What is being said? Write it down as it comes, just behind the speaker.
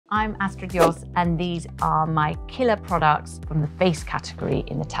I'm Astrid Joss, and these are my killer products from the face category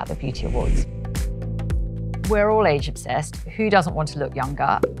in the Tatler Beauty Awards. We're all age obsessed. Who doesn't want to look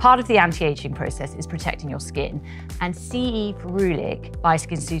younger? Part of the anti-aging process is protecting your skin, and CE Ferulic by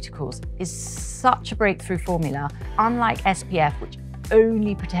SkinCeuticals is such a breakthrough formula. Unlike SPF, which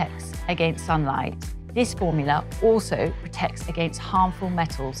only protects against sunlight, this formula also protects against harmful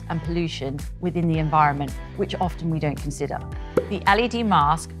metals and pollution within the environment, which often we don't consider. The LED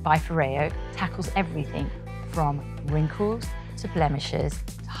mask by Foreo tackles everything from wrinkles to blemishes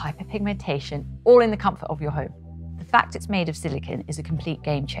to hyperpigmentation, all in the comfort of your home. The fact it's made of silicone is a complete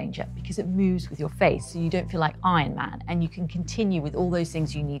game changer because it moves with your face, so you don't feel like Iron Man, and you can continue with all those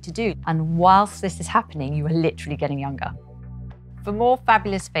things you need to do. And whilst this is happening, you are literally getting younger. For more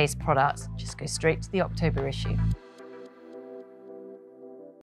fabulous face products, just go straight to the October issue.